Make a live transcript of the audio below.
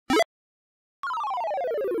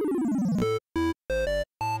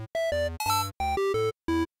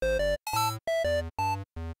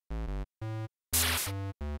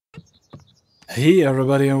Hey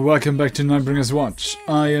everybody and welcome back to Nightbringers Watch.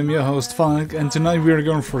 I am your host Falk and tonight we are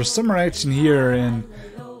going for summer action here in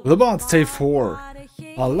the Bards Day 4.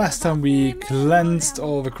 Last time we cleansed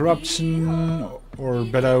all the corruption, or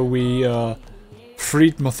better we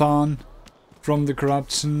freed Mathan from the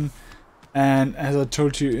corruption, and as I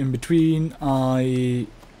told you in between I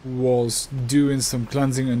was doing some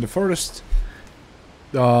cleansing in the forest.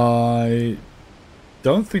 I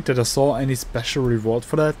don't think that I saw any special reward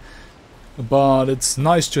for that. But it's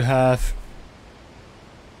nice to have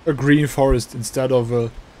a green forest instead of a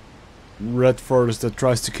red forest that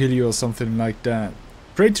tries to kill you or something like that.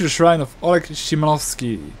 Pray to the shrine of Oleg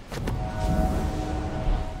Shimanovsky.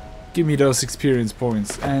 Give me those experience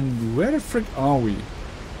points. And where the frick are we?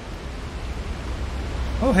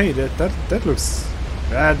 Oh hey, that looks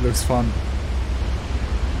fun.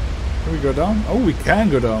 Can we go down? Oh, we can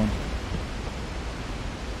go down.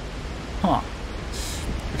 Huh.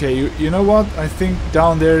 Okay, you know what? I think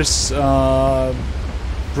down there's a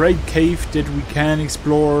great cave that we can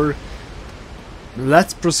explore.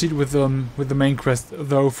 Let's proceed with the main quest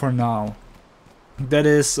though for now. That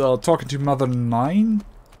is talking to Mother 9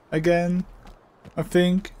 again, I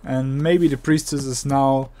think. And maybe the priestess is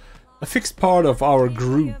now a fixed part of our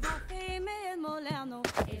group.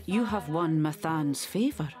 You have won Mathan's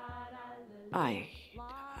favor. I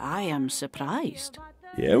am surprised.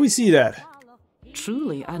 Yeah, we see that.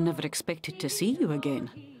 Truly, I never expected to see you again.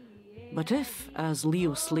 But if, as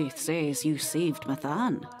Leo Slaith says, you saved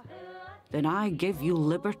Mathan, then I give you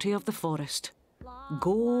liberty of the forest.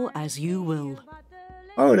 Go as you will.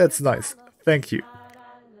 Oh, that's nice. Thank you.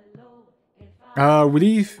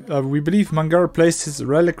 We believe Mangar placed his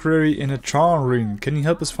reliquary in a charm rune. Can you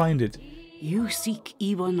help us find it? You seek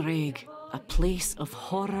Iwan Reg, a place of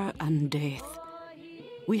horror and death.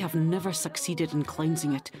 We have never succeeded in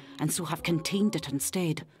cleansing it, and so have contained it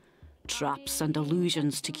instead. Traps and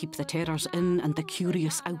illusions to keep the terrors in and the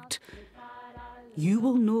curious out. You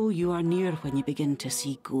will know you are near when you begin to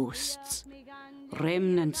see ghosts.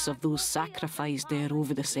 Remnants of those sacrificed there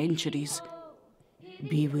over the centuries.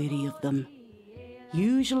 Be wary of them.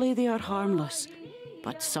 Usually they are harmless,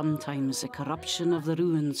 but sometimes the corruption of the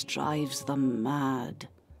ruins drives them mad.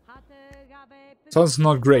 Sounds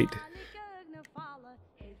not great.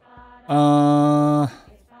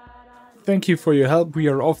 Thank you for your help. We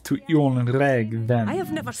are off to Iwan Reg then. I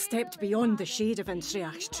have never stepped beyond the shade of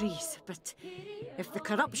Intriach's trees, but if the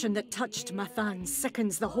corruption that touched Mathan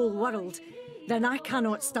sickens the whole world, then I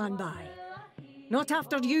cannot stand by. Not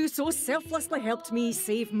after you so selflessly helped me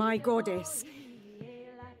save my goddess.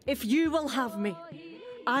 If you will have me,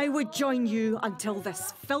 I would join you until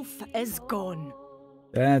this filth is gone.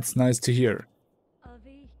 That's nice to hear.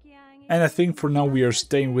 And I think for now we are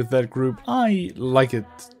staying with that group. I like it,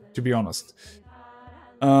 to be honest.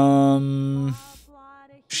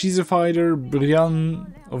 She's a fighter.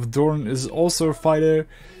 Brian of Dorn is also a fighter.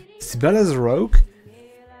 Sibella's a rogue.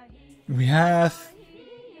 We have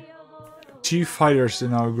 2 fighters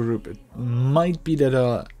in our group. It might be that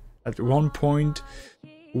at one point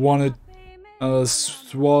wanted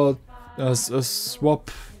swap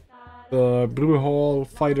the Blue Hall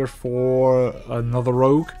fighter for another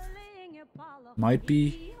rogue. Might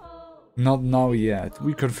be. Not now yet.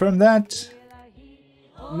 We confirm that.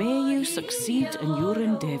 May you succeed in your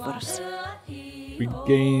endeavours. We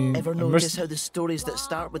gain... Ever notice how the stories that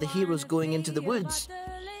start with the heroes going into the woods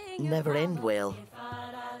never end well?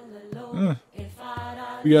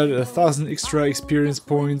 We got 1,000 extra experience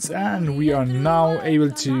points and we are now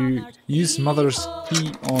able to use Mother's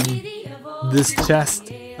key on this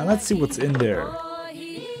chest. And let's see what's in there.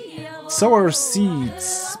 Sour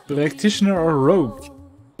seeds, practitioner or rogue.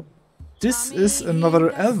 This is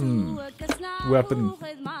another elven weapon.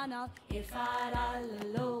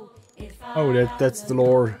 Oh, that's the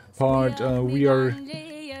lore part. We are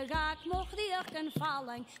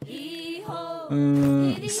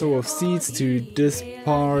so of seeds to this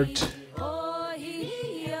part.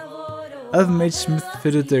 Elven Mage Smith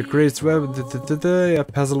fitted the greatest weapon.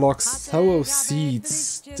 Pazalox. Sow of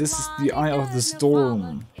seeds. This is the Eye of the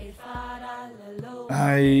Storm.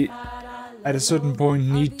 I, at a certain point,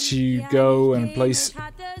 need to go and place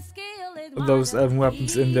those elven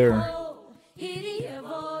weapons in there.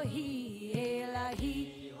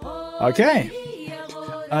 Okay.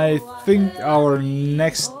 I think our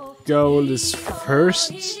next goal is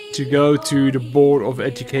first to go to the Board of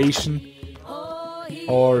Education.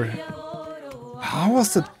 Or how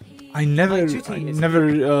was it? I never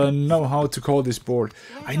know how to call this board.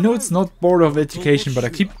 I know it's not Board of Education, but I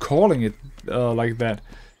keep calling it like that.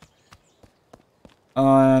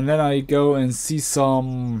 And then I go and see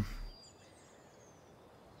some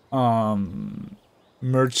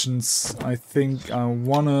merchants. I think I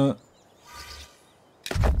wanna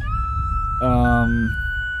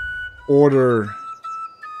order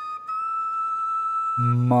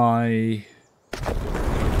my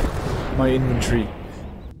inventory.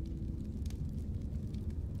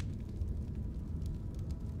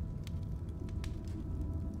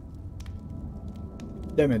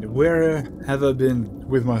 Damn it, where have I been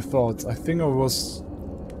with my thoughts? I think I was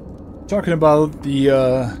talking about the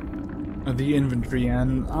inventory,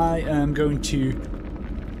 and I am going to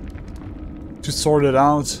sort it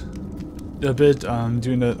out a bit. I'm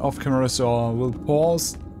doing that off camera, so I will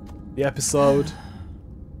pause the episode.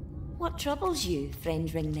 What troubles you, friend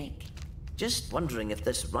Ringneck? Just wondering if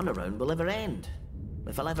this runaround will ever end.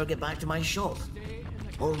 If I'll ever get back to my shop.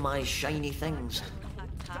 All my shiny things.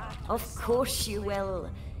 Of course you will.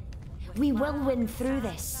 We will win through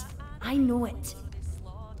this. I know it.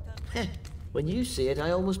 When you say it,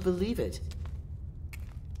 I almost believe it.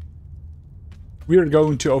 We're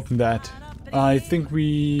going to open that. I think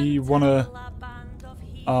we wanna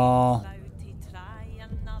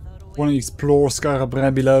explore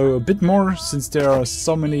SIAMBRA below a bit more, since there are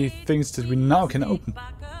so many things that we now can open.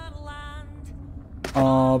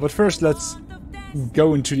 But first, let's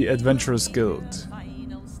go into the Adventurers Guild.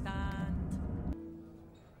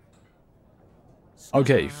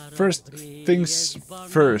 Okay, first things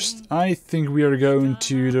first. I think we are going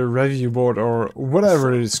to the review board, or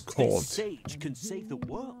whatever it is called.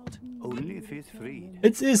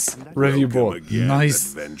 It is review board. Again, nice.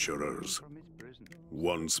 Adventurers.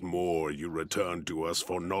 Once more you return to us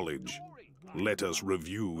for knowledge. Let us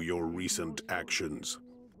review your recent actions.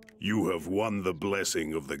 You have won the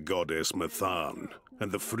blessing of the Goddess Mathan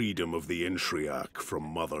and the freedom of the Enshriach from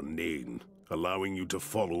Mother Nain, allowing you to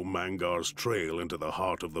follow Mangar's trail into the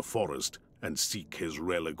heart of the forest and seek his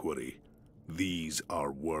reliquary. These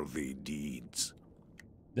are worthy deeds.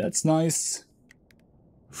 That's nice.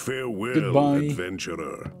 Farewell, Goodbye.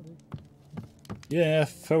 adventurer. Yeah,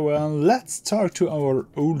 farewell. Let's talk to our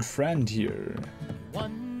old friend here.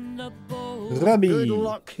 Rabbi. Good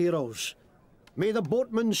luck, heroes. May the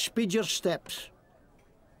boatman speed your steps.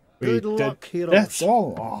 Wait, Good luck, heroes. that's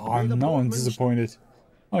all? Oh, now I'm disappointed.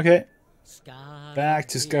 Okay. Back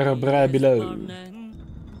to SIAMBRA below.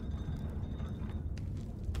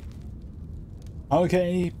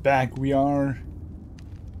 Okay, back we are.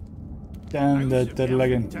 Damn that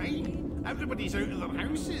lagging. Everybody's out of their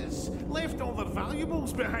houses, left all their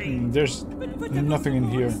valuables behind. There's nothing in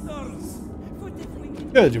here.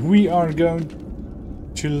 Good, we are going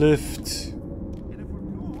to lift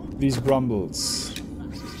these brambles.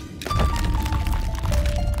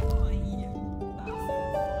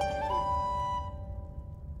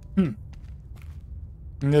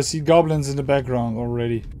 And I see goblins in the background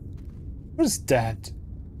already. What is that?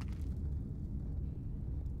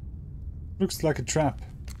 Looks like a trap.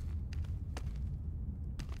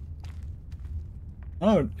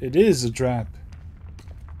 Oh, it is a trap.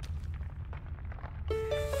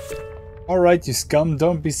 Alright, you scum,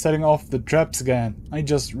 don't be setting off the traps again. I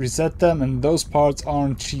just reset them and those parts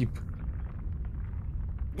aren't cheap.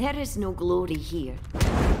 There is no glory here.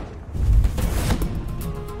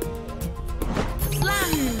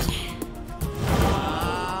 Land!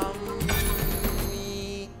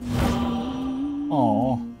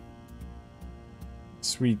 Aww.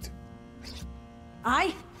 Sweet.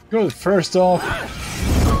 Aye? Good, first off,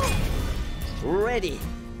 Ready.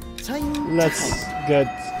 Time. let's get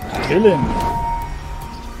killing.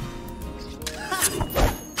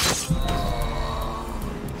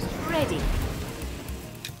 Ready.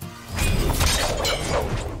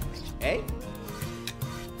 Eh?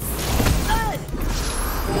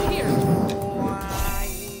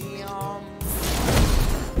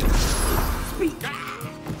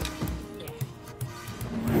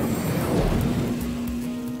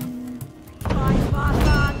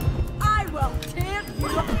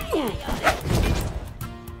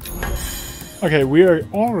 Okay, we are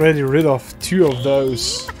already rid of 2 of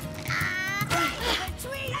those.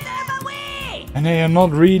 And they are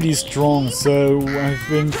not really strong, so I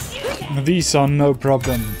think these are no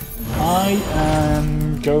problem. I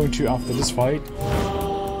am going to, after this fight,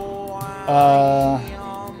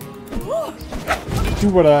 do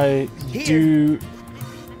what I do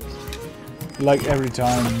like every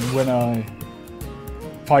time when I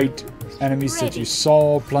fight enemies that you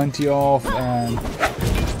saw plenty of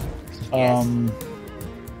and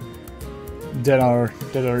that are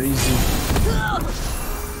easy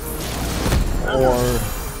or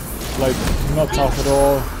like not tough at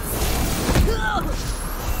all.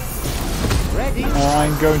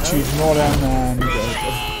 I'm going to ignore them and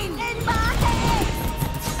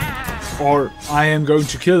or I am going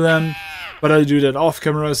to kill them, but I do that off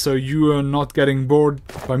camera so you are not getting bored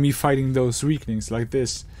by me fighting those weaklings like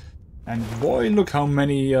this. And boy, look how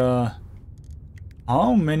many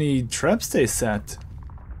traps they set.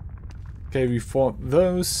 Okay, we fought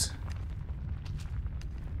those.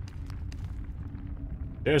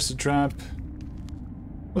 There's the trap.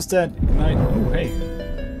 What's that? Oh, hey.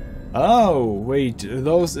 Oh, wait.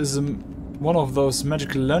 Those is one of those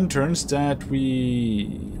magical lanterns that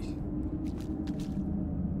we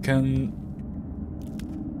can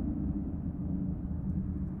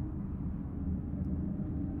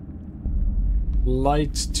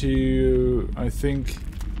light to, I think,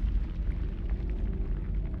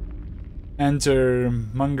 enter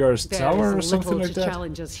Mangar's tower or something like that.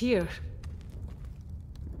 Challenge us here.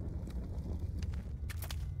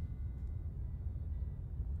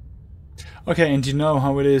 Okay, and you know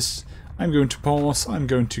how it is. I'm going to pause, I'm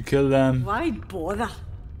going to kill them. Why bother?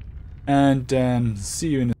 And then see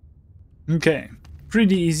you in a... Okay,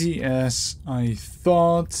 pretty easy as I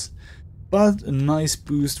thought, but a nice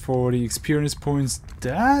boost for the experience points.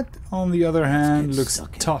 That, on the other hand, looks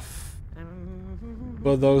tough.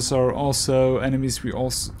 But those are also enemies we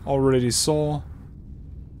also already saw.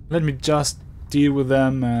 Let me just deal with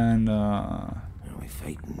them and... Are we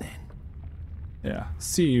fighting then? Yeah,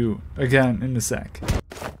 see you again in a sec.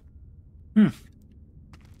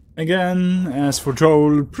 Again, as for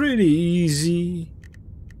Troll, pretty easy.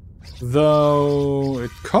 Though it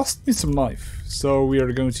cost me some life. So we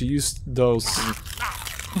are going to use those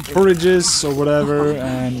porridges or whatever,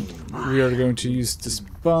 and we are going to use this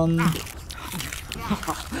bun.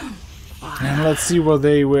 And let's see what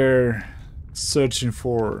they were searching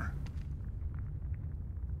for.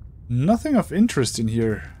 Nothing of interest in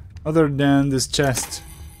here. Other than this chest.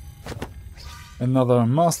 Another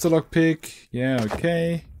master lockpick. Yeah,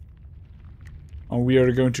 okay. And we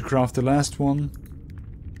are going to craft the last one.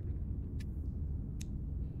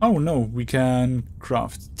 Oh no, we can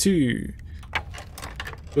craft 2.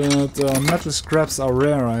 But metal scraps are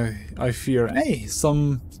rare, I fear. Hey,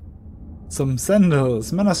 some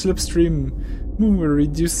sandals. Mana slipstream. Move will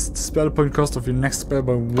reduce the spell point cost of your next spell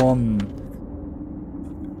by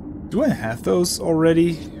 1. Do I have those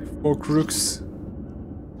already? For crooks?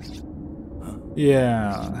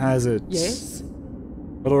 Yeah, has it. Yes.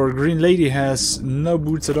 But our green lady has no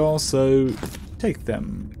boots at all, so take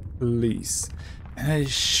them, please. And I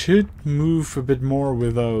should move a bit more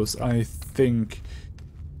with those, I think.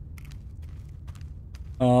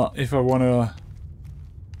 If I wanna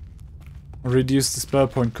reduce the spell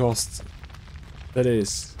point cost, that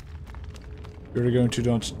is. We're going to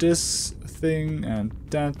dodge this thing and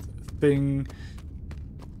that thing.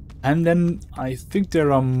 And then I think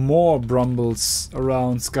there are more Brumbles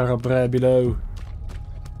around SIAMBRA below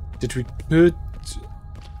that we could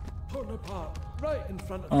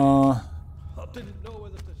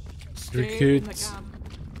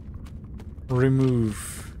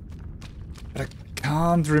remove. But I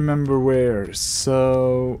can't remember where,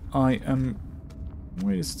 so I am...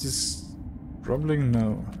 Wait, is this rumbling?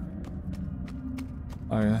 No.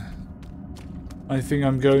 I think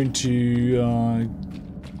I'm going to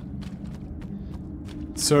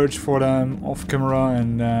search for them off camera,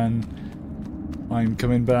 and then I'm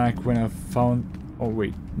coming back when I've found... Oh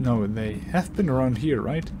wait, no, they have been around here,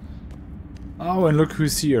 right? Oh, and look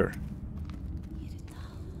who's here.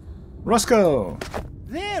 Roscoe!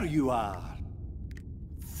 There you are!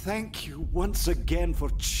 Thank you once again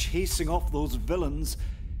for chasing off those villains.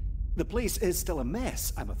 The place is still a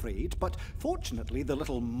mess, I'm afraid, but fortunately the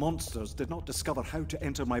little monsters did not discover how to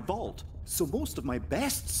enter my vault, so most of my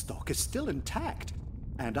best stock is still intact.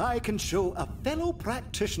 And I can show a fellow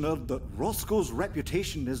practitioner that Roscoe's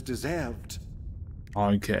reputation is deserved.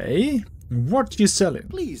 Okay. What you selling?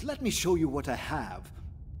 Please, let me show you what I have.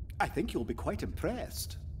 I think you'll be quite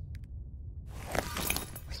impressed.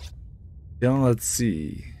 Then let's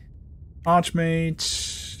see.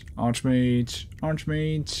 Archmage. Archmage.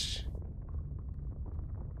 Archmage.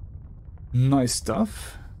 Nice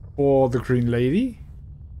stuff. For the Green Lady.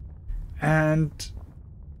 And...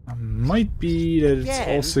 might be that it's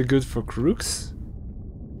also good for crooks.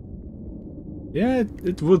 Yeah,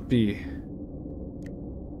 it would be.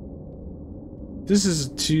 This is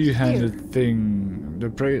a two-handed thing.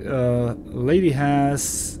 The lady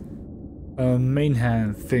has a main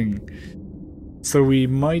hand thing. So we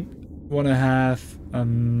might want to have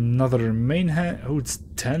another main hand. Oh, it's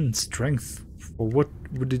 10 strength. For what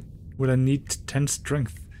would I need 10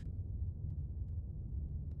 strength?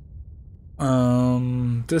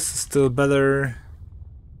 This is still better.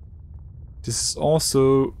 This is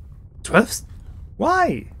also 12.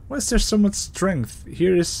 Why? Why is there so much strength?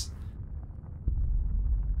 Here is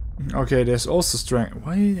Okay, there's also strength.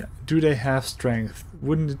 Why do they have strength?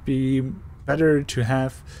 Wouldn't it be better to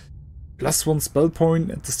have +1 spell point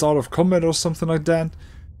at the start of combat or something like that?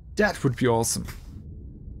 That would be awesome.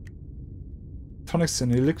 Tonics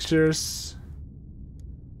and elixirs.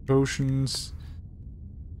 Potions.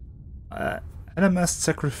 LMS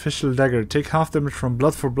Sacrificial Dagger. Take half damage from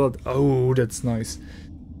blood for blood. Oh, that's nice.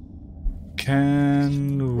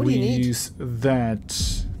 Can we use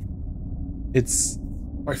that? It's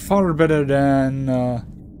by far better than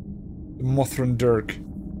Mothran Dirk.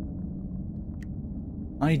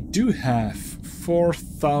 I do have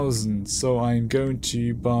 4,000, so I'm going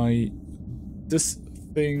to buy this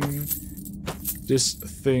thing,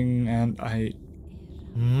 and I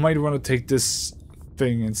might want to take this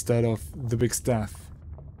thing instead of the big staff.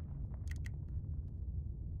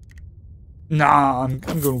 Nah, I'm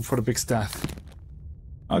going for the big staff.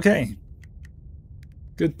 Okay.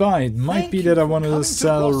 Goodbye. It might be that I want to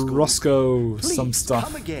sell Roscoe some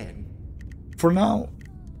stuff. For now,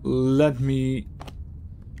 let me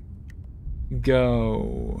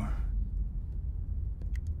go.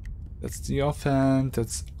 That's the offhand,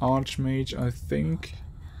 that's Archmage, I think.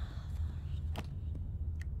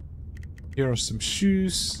 Here are some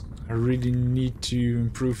shoes. I really need to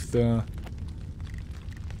improve the...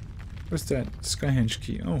 What's that? Skyhenge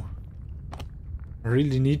key. Oh. I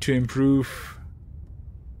really need to improve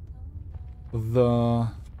the...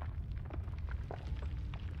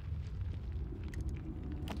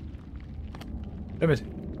 Damn it.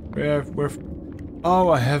 Where... Oh,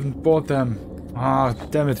 I haven't bought them. Ah,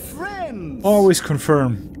 damn it. Friends! Always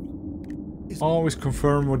confirm. Always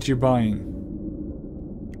confirm what you're buying.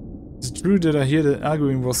 Is it true that I hear that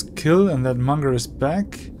Alguin was killed and that Munger is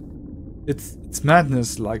back? It's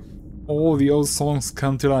madness, like all the old songs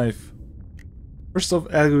come to life. First off,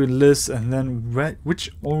 Alguin lives, and then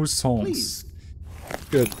which old songs? Please.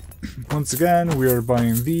 Good. Once again, we are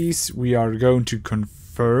buying these. We are going to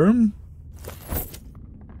confirm.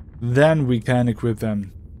 Then we can equip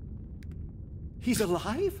them. He's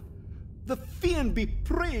alive? The fiend be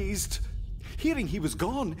praised! Hearing he was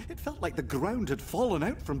gone, it felt like the ground had fallen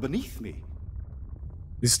out from beneath me.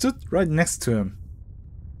 We stood right next to him.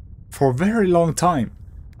 For a very long time.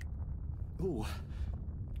 Oh,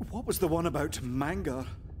 what was the one about Manga?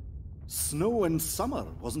 Snow and summer,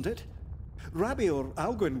 wasn't it? Rabbi or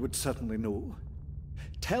Alguin would certainly know.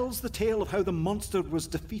 Tells the tale of how the monster was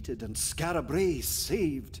defeated and Scarabray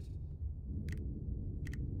saved.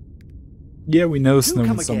 Yeah, we know Snow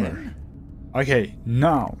come and Summer. again. Okay,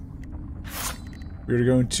 now we're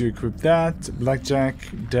going to equip that. Blackjack,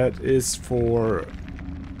 that is for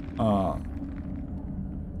the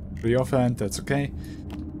offhand, that's okay.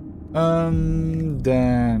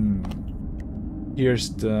 Then here's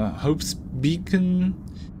the Hope's Beacon.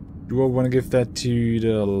 Do I want to give that to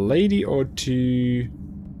the lady or to...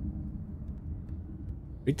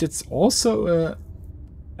 Wait, that's also a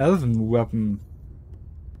elven weapon.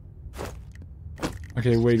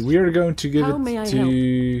 Okay, wait, we are going to give it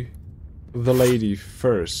to the lady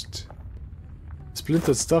first.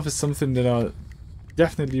 Splintered stuff is something that I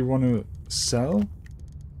definitely want to sell.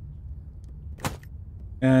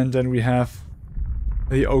 And then we have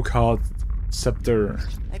the Oak-Heart Scepter.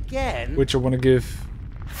 Again? Which I want to give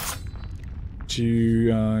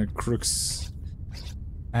to Crooks.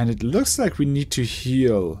 And it looks like we need to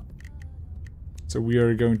heal. So we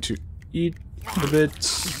are going to eat a bit.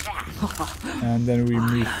 And then we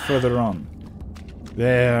move further on.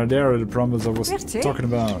 There are the problems I was talking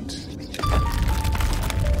about.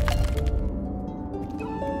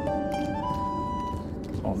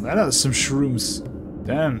 Oh, that has some shrooms.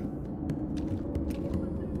 Damn.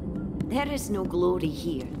 There is no glory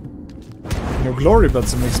here. No glory, but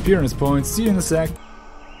some experience points. See you in a sec.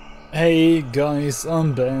 Hey guys,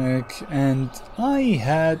 I'm back, and I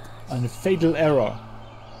had a fatal error.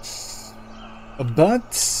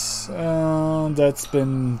 But that's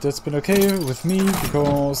been okay with me,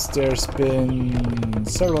 because there's been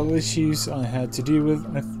several issues I had to deal with.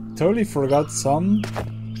 I totally forgot some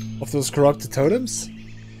of those corrupted totems.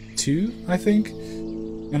 2, I think.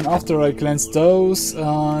 And after I cleansed those,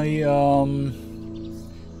 I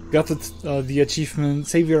got the achievement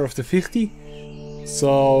Savior of the 50.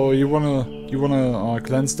 So you wanna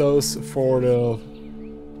cleanse those for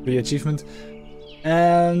the achievement.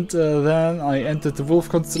 And then I entered the Wolf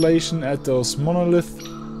Constellation at those monolith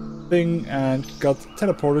thing and got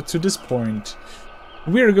teleported to this point.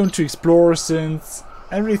 We are going to explore, since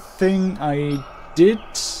everything I did,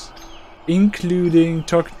 including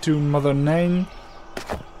talking to Mother Nain,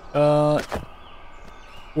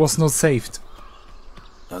 was not saved.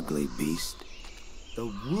 Ugly beast. The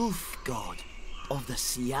Wolf God. of the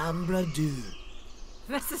SIAMBRA do.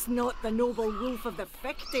 This is not the noble wolf of the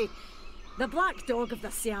Ficti. The black dog of the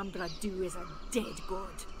SIAMBRA do is a dead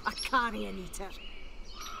god, a carrion eater.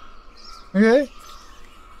 Okay.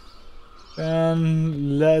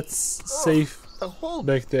 Then let's save The whole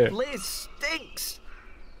back there. place stinks.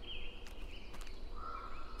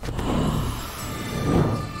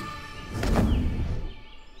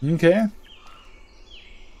 Okay.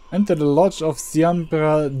 Enter the lodge of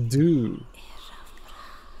SIAMBRA do.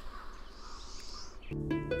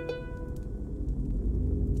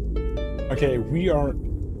 Okay, we are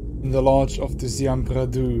in the lodge of the SIAMBRA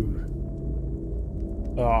do.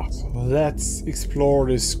 Let's explore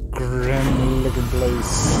this grand looking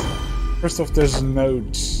place. First off, there's a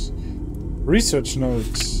note. Research note.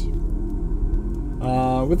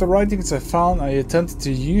 With the writings I found, I attempted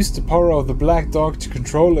to use the power of the black dog to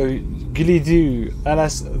control a Gilly-Doo.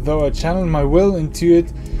 Alas, though I channeled my will into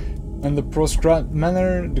it in the prescribed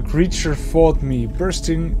manner, the creature fought me,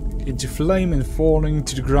 bursting into flame and falling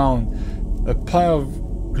to the ground. A pile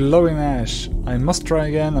of glowing ash. I must try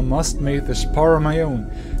again, I must make this power my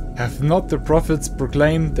own. Have not the prophets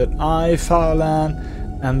proclaimed that I,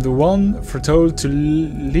 Faulan, am the one foretold to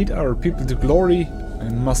lead our people to glory? I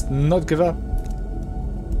must not give up.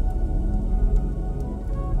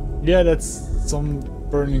 Yeah, that's some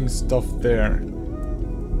burning stuff there.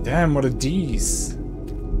 Damn, what are these?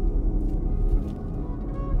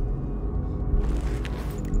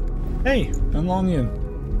 Hey, an onion.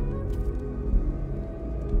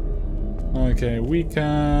 Okay, we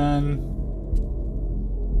can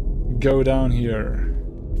go down here.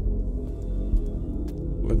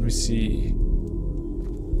 Let me see.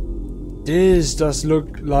 This does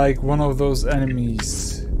look like one of those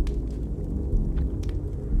enemies.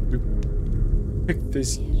 We pick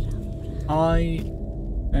this eye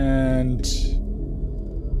and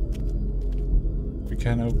we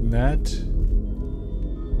can open that.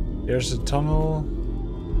 There's a tunnel.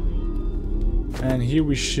 And here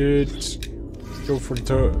we should go for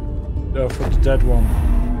the dead one.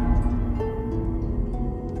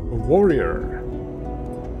 A warrior.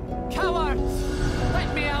 Cowards!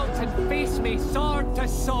 Let me out and face me sword to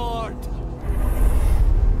sword!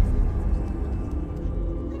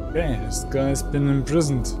 Okay, this guy's been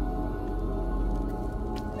imprisoned.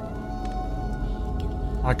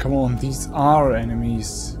 Ah, come on, these are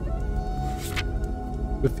enemies.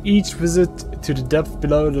 With each visit to the depth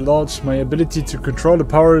below the lodge, my ability to control the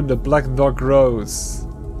power of the black dog grows.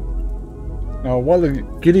 Now, while the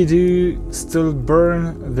Gilly-Doo still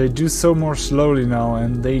burn, they do so more slowly now,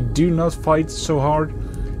 and they do not fight so hard.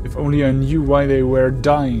 If only I knew why they were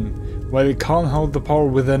dying, why they can't hold the power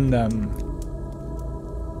within them.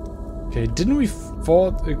 Okay, didn't we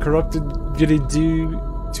fought a corrupted Gilly-Doo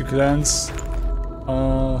to cleanse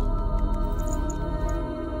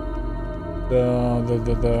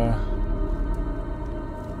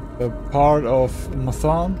the part of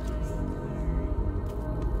Mathan?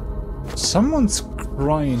 Someone's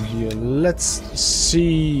crying here. Let's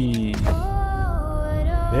see.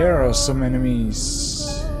 There are some enemies.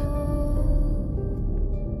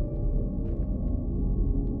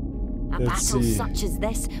 A battle such as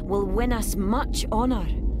this will win us much honor.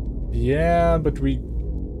 Yeah, but we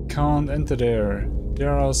can't enter there.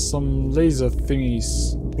 There are some laser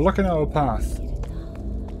thingies blocking our path.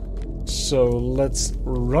 So let's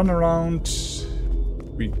run around.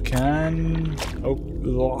 We can... Oh,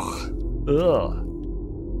 ugh.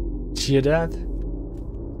 Hear that?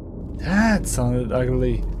 That sounded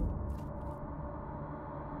ugly.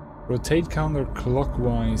 Rotate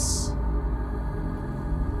counterclockwise.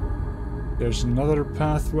 There's another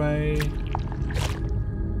pathway.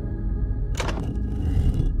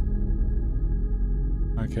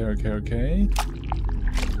 Okay.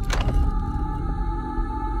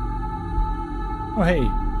 Oh, hey.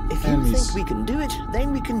 If you think we can do it,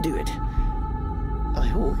 then we can do it. I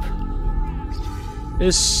hope.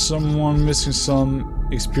 Is someone missing some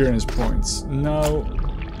experience points? No.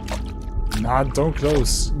 Nah, don't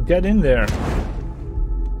close. Get in there.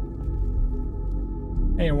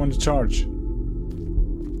 Hey, I want to charge.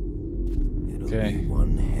 Okay. It'll be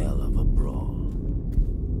one hell of a brawl.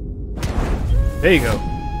 There you go.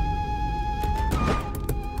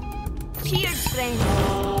 Cheers, friend.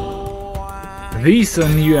 These are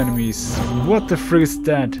new enemies. What the frick is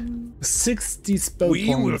that? 60 spell points.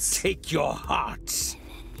 We will take your hearts.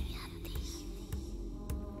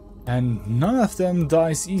 And none of them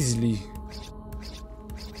dies easily.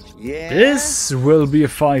 Yeah. This will be a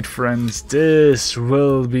fight, friends. This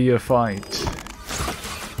will be a fight.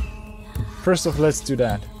 First off, let's do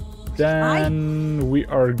that. Then we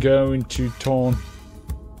are going to taunt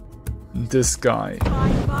this guy.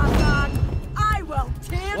 I will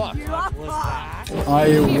tear you apart.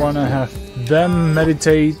 I wanna have them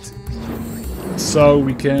meditate so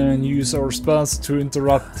we can use our spells to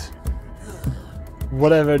interrupt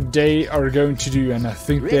whatever they are going to do, and I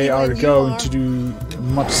think they are going to do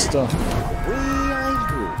much stuff.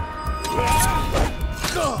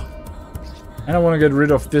 And I want to get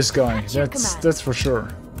rid of this guy, that's for sure.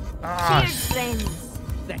 Ah,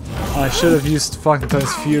 I should have used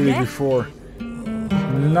Falcon's Fury before.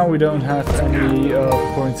 Now we don't have any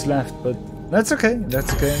points left, but that's okay,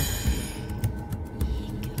 that's okay.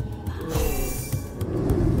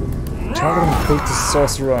 Target Cultist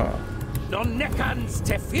Sorcerer. Non-Nekans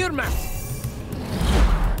te firmat!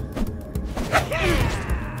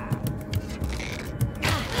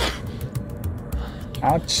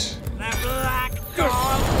 Ouch. The black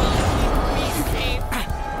dog will keep me safe.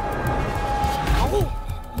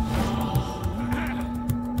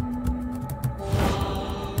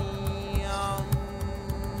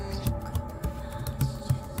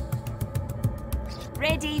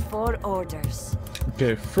 Ready for orders.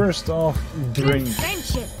 Okay, first off, drink.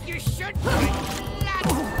 Friendship. You should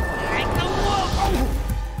like the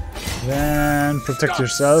wolf. Then protect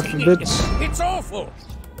yourself a bit. It's awful!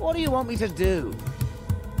 What do you want me to do?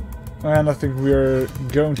 And I think we're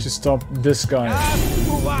going to stop this guy.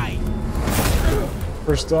 Why?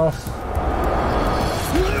 First off.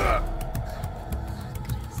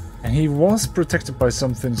 And he was protected by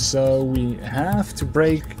something, so we have to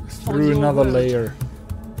break through another layer.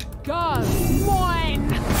 God, mine.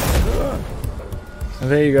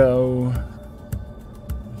 There you go.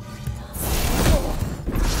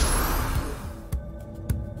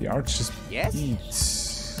 The arch just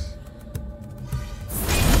eats.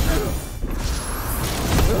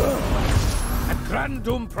 Ad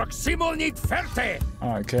grandum proximo nit ferte!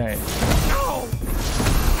 Okay. No!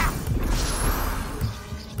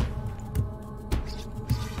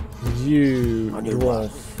 You,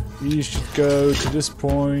 dwarf. You should go to this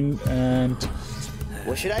point and...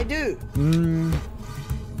 What should I do?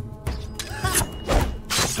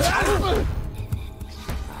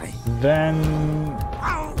 Then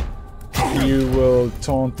you will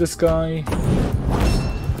taunt this guy.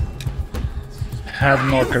 Head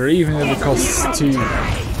knocker, even if it costs 2.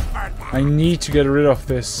 I need to get rid of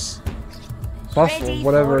this buff or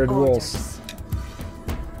whatever it was.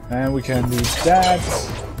 And we can do that.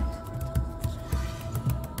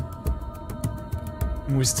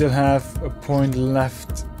 And we still have a point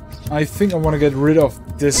left. I think I want to get rid of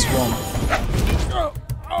this one.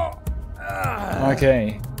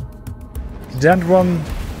 Okay. That one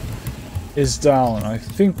is down. I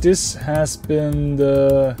think this has been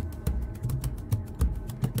the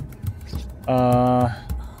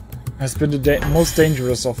most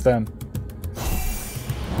dangerous of them.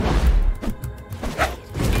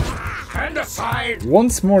 Hand aside!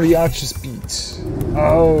 Once more the archers beat.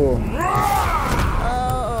 Oh.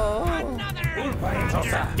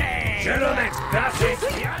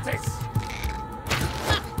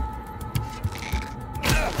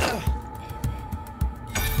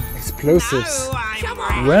 Explosives.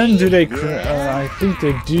 When do they I think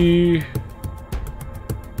they do.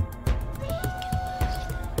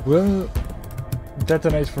 Will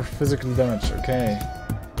detonate for physical damage. Okay.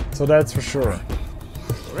 So that's for sure.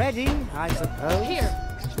 Ready, I suppose. Here.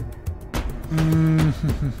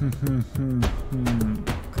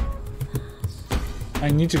 I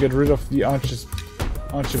need to get rid of the archer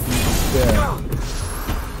beams there.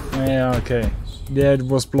 Yeah, okay. Yeah, it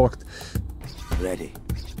was blocked. Ready.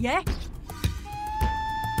 Yeah?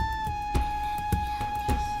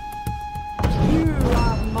 You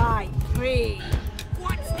are my prey.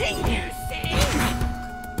 What did you say?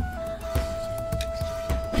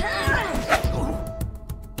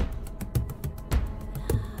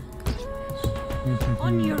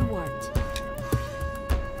 On your word.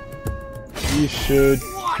 You should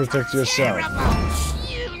protect yourself.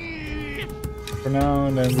 For now,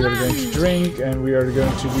 and then we are going to drink, and we are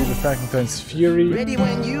going to do the Falcon's Fury. Ready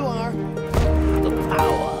when you are. The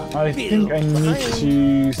power. I think I need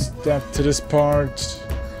to step to this part.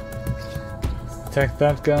 Attack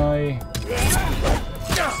that guy.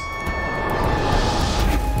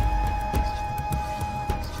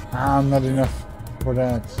 Ah, not enough for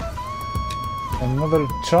that. Another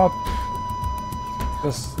chop.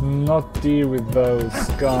 Does not deal with those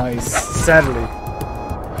guys, sadly.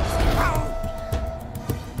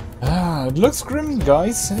 Ah, it looks grim,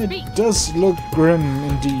 guys. It does look grim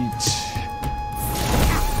indeed.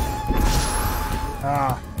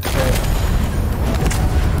 Ah, okay.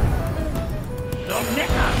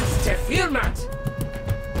 Non-Nekans te firmat!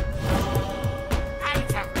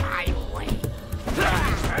 Out of my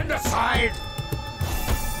side!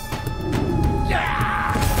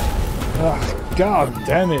 Oh, God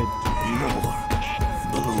damn it!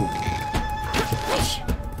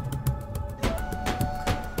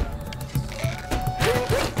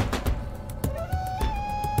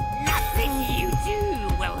 Nothing you do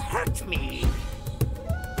will hurt me.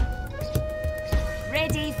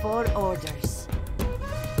 Ready for orders.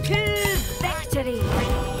 To victory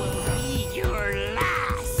will be your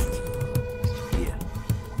last.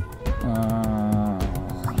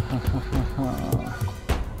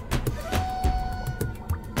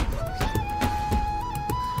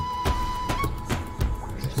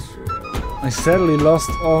 I sadly lost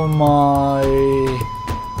all my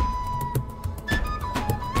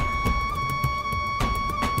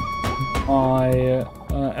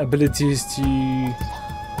abilities to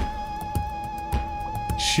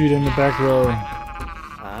shoot in the back row.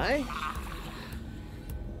 Aye.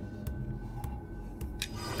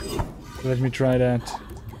 Let me try that.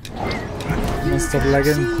 Must stop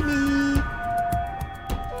lagging.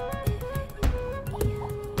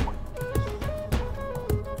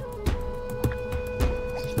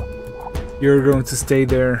 You're going to stay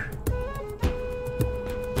there.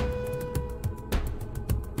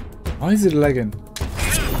 Why is it lagging?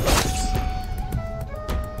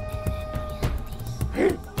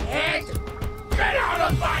 Ed, get out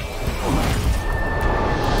of my...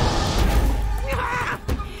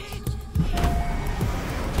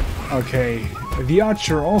 Okay, the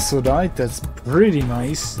archer also died. That's pretty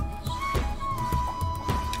nice.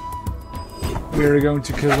 We're going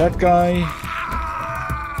to kill that guy.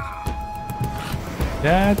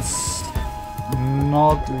 That's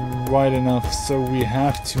not wide enough, so we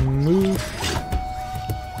have to move.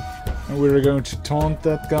 And we're going to taunt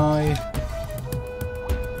that guy.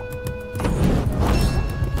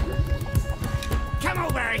 Come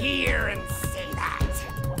over here and say that.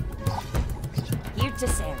 Here to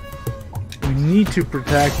serve. We need to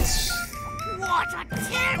protect What a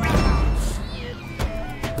terrible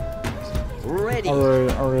Ready.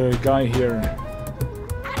 our guy here.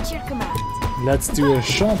 At your command. Let's do a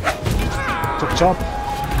shot. Chop chop.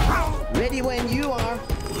 Ready when you are.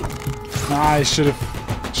 I should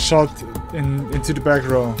have shot into the back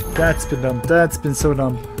row. That's been dumb. That's been so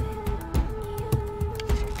dumb.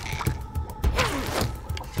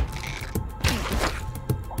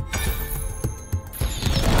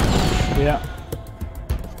 Yeah.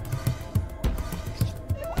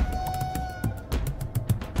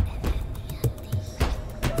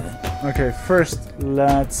 Okay, first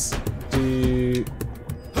let's do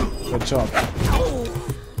the chop.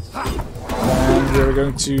 And we're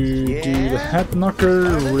going to do the head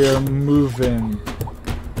knocker. We're moving.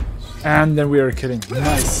 And then we are killing.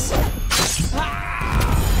 Nice.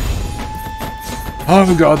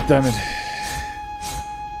 Oh god damn it.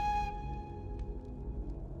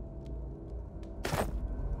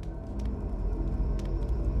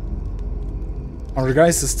 Our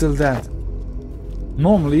guys are still dead.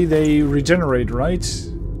 Normally they regenerate, right?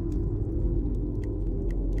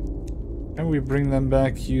 And we bring them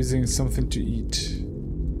back using something to eat.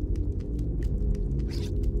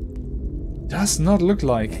 Does not look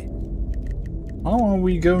like. How are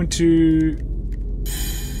we going to...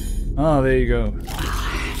 Ah, there you go.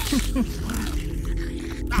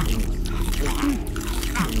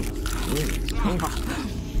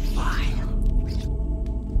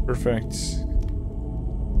 Perfect.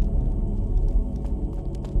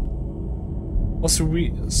 Also,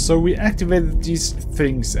 we activated these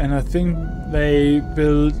things, and I think they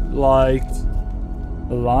build like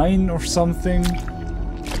a line or something.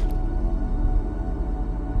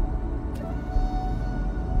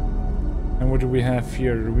 And what do we have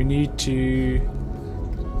here? We need to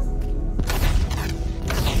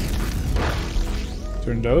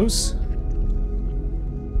turn those.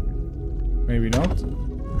 Maybe not.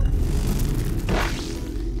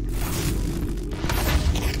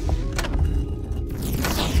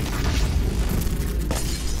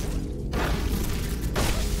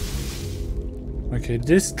 Okay,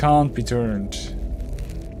 this can't be turned.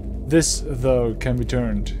 This, though, can be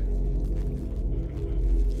turned.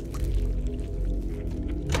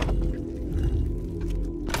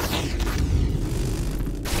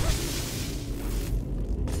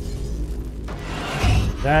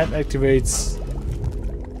 That activates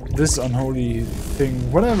this unholy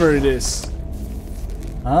thing, whatever it is.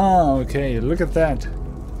 Ah, okay, look at that.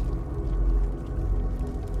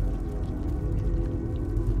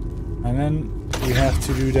 And then we have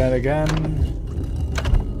to do that again.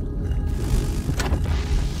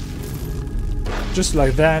 Just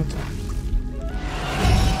like that.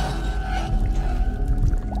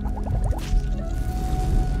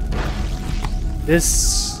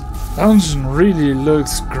 This dungeon really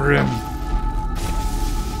looks grim.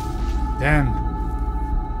 Damn.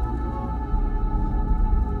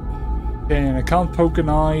 Okay, and I can't poke an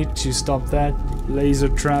eye to stop that laser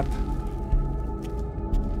trap.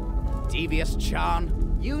 Devious Charn,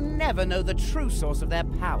 you never know the true source of their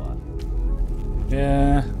power.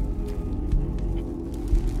 Yeah.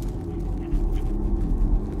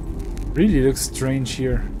 Really looks strange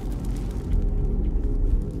here.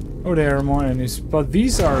 Oh, there are more enemies, but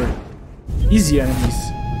these are easy enemies.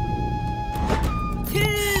 To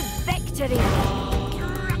victory!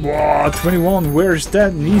 Wow, 21, where's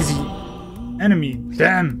that an easy enemy?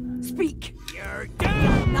 Damn! Speak! You're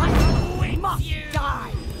done! We must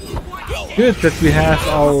die! Good that we have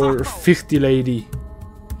our 50 lady.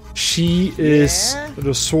 She is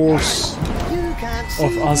the source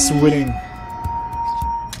of us winning.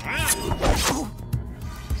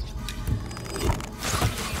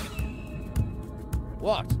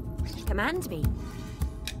 What? Command me.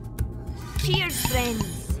 Cheers,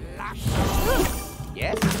 friends.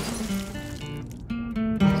 Yes?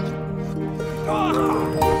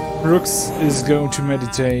 Brooks is going to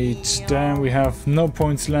meditate. Then we have no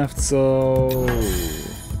points left, so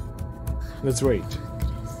let's wait.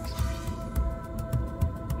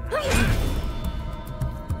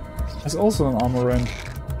 There's also an armor rank.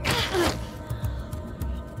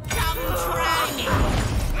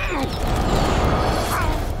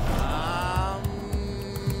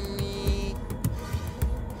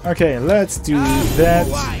 Okay, let's do that.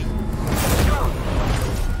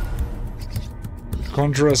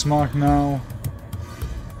 Conjurer's mark now.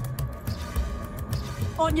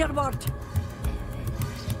 On your word.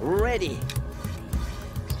 Ready.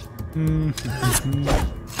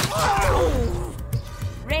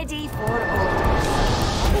 Ready for orders.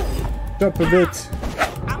 Up a bit.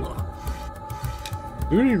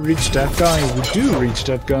 Do we reach that guy? We do reach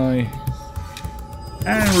that guy.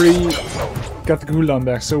 And we got the cooldown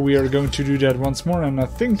back, so we are going to do that once more, and I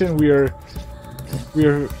think then we're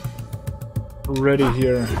ready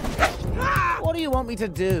here. What do you want me to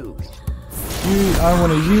do? I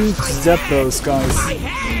want to use zap those guys.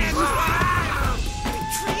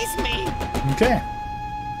 Okay.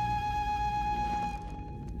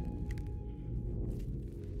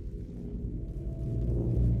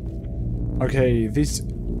 Okay, this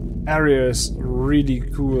area is really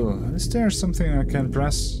cool. Is there something I can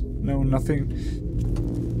press? No, nothing.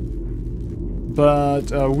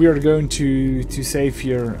 But we are going to save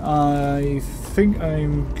here. I think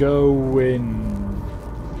I'm going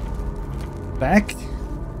back.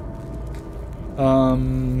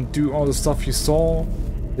 Do all the stuff you saw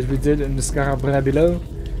that we did in the SIAMBRA below.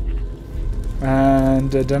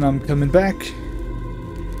 And then I'm coming back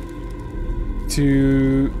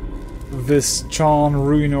to this Charn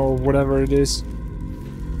ruin or whatever it is.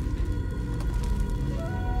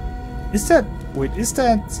 Is that... wait, is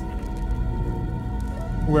that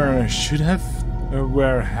where I should have...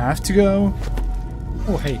 where I have to go?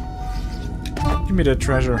 Oh, hey. Give me that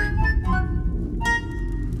treasure.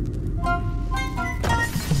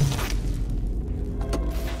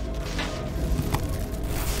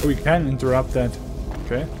 Oh, we can interrupt that.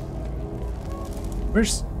 Okay.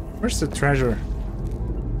 Where's the treasure?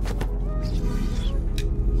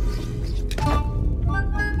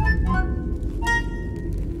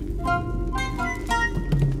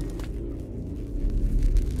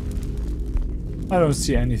 I don't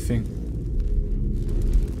see anything.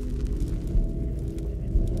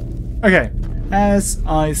 Okay, as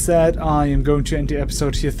I said, I am going to end the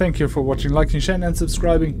episode here. Thank you for watching, liking, sharing and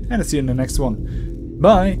subscribing, and I'll see you in the next one.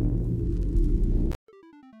 Bye!